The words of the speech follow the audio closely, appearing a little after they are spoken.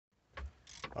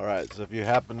All right, so if you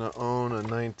happen to own a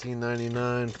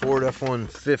 1999 Ford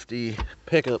F150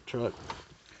 pickup truck,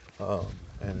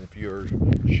 and if your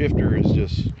shifter is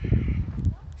just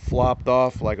flopped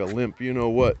off like a limp you know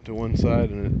what to one side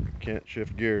and it can't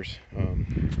shift gears,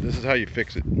 this is how you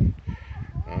fix it.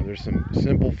 There's some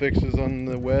simple fixes on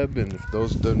the web, and if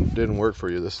those didn't work for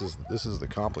you, this is the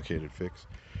complicated fix.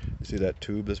 You see that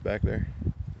tube that's back there?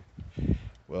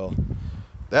 Well,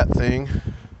 that thing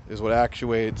is what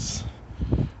actuates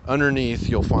underneath.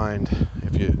 You'll find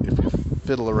if you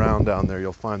fiddle around down there,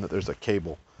 you'll find that there's a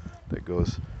cable that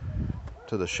goes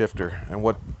to the shifter, and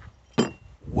what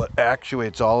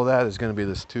actuates all of that is going to be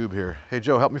this tube here. Hey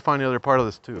Joe, help me find the other part of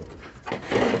this tube.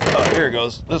 Oh, here it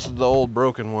goes. This is the old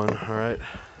broken one. All right,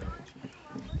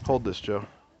 hold this, Joe.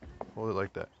 Hold it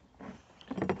like that.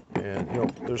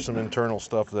 And there's some internal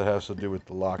stuff that has to do with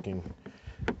the locking.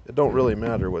 It don't really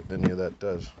matter what any of that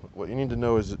does. What you need to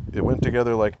know is it went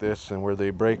together like this, and where they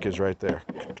break is right there.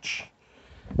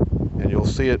 And you'll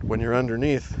see it when you're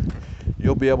underneath.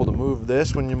 You'll be able to move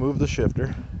this when you move the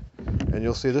shifter, and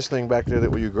you'll see this thing back there that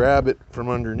when you grab it from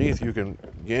underneath, you can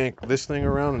yank this thing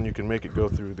around and you can make it go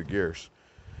through the gears.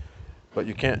 But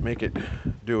you can't make it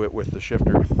do it with the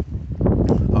shifter.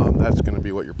 That's going to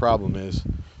be what your problem is.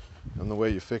 And the way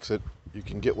you fix it, you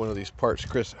can get one of these parts.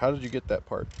 Chris, how did you get that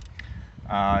part?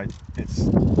 It's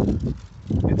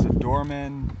a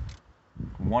Dorman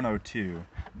 102.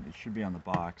 It should be on the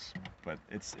box, but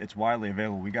it's widely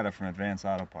available. We got it from Advanced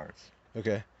Auto Parts.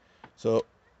 Okay, so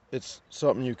it's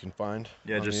something you can find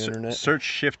on the internet. Search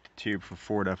shift tube for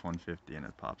Ford F150 and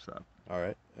it pops up. All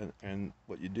right, and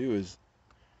what you do is,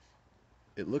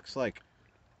 it looks like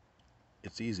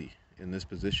it's easy in this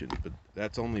position, but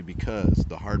that's only because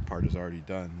the hard part is already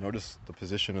done. Notice the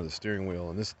position of the steering wheel,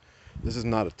 and this is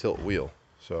not a tilt wheel.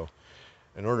 So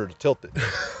in order to tilt it,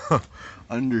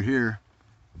 under here,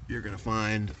 you're gonna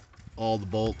find all the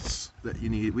bolts that you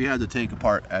need. We had to take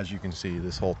apart, as you can see,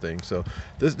 this whole thing. So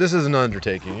this is an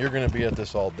undertaking. You're gonna be at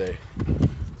this all day.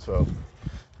 So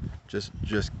just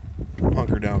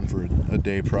hunker down for a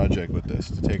day project with this,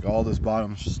 to take all this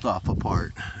bottom stuff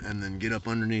apart and then get up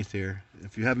underneath here.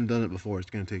 If you haven't done it before, it's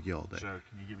going to take you all day. Joe,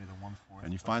 can you give me the 1/4?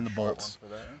 And you find the bolts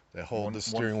that hold the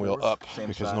steering 1/4, wheel up,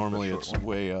 because size, normally it's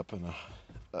way up in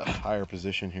a higher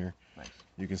position here. Nice.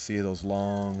 You can see those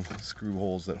long screw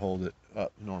holes that hold it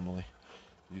up normally.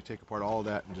 You take apart all of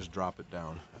that and just drop it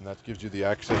down, and that gives you the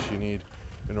access you need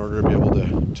in order to be able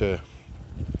to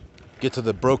get to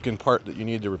the broken part that you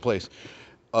need to replace.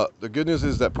 The good news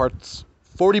is that part's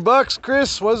 $40,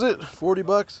 Chris, was it? 40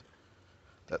 bucks?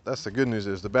 That's the good news.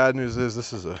 The bad news is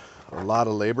this is a lot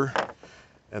of labor,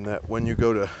 and that when you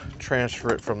go to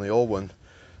transfer it from the old one,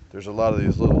 there's a lot of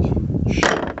these little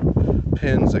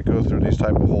pins that go through these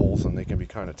type of holes, and they can be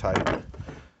kind of tight.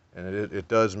 And it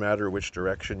does matter which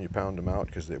direction you pound them out,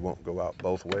 because they won't go out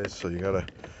both ways. So you gotta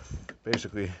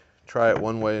basically try it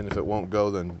one way, and if it won't go,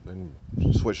 then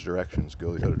switch directions,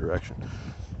 go the other direction.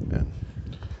 And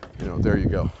there you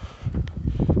go.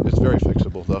 It's very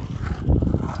fixable though.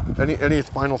 Any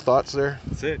final thoughts there?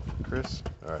 That's it, Chris?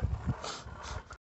 All right.